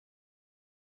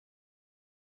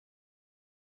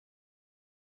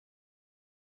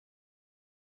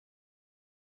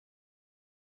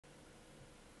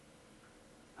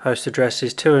Host address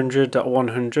is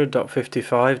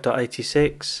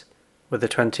 200.100.55.86 with a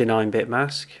 29-bit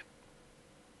mask.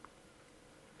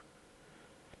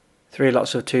 3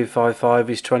 lots of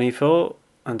 255 is 24,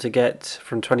 and to get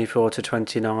from 24 to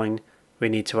 29 we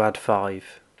need to add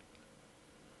 5.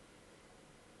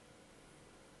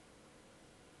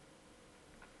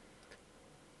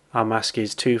 Our mask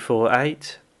is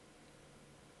 248.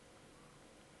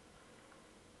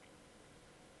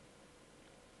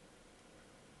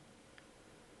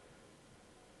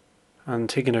 And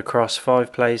ticking across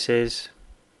 5 places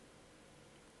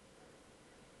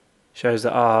shows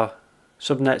that our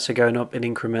subnets are going up in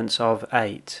increments of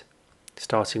 8,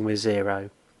 starting with 0.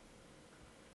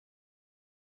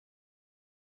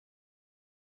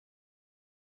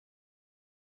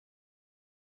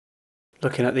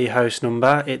 Looking at the host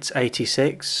number, it's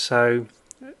 86, so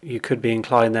you could be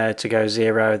inclined there to go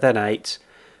 0, then 8,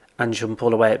 and jump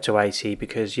all the way up to 80,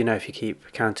 because you know if you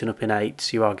keep counting up in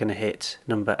 8s you are going to hit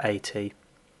number 80.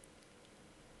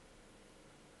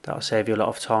 That'll save you a lot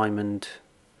of time and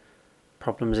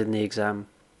problems in the exam.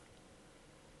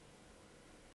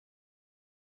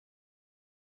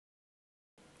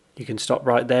 You can stop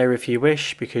right there if you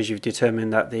wish, because you've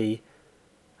determined that the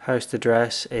host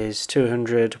address is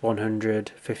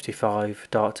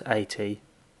 200.100.55.80.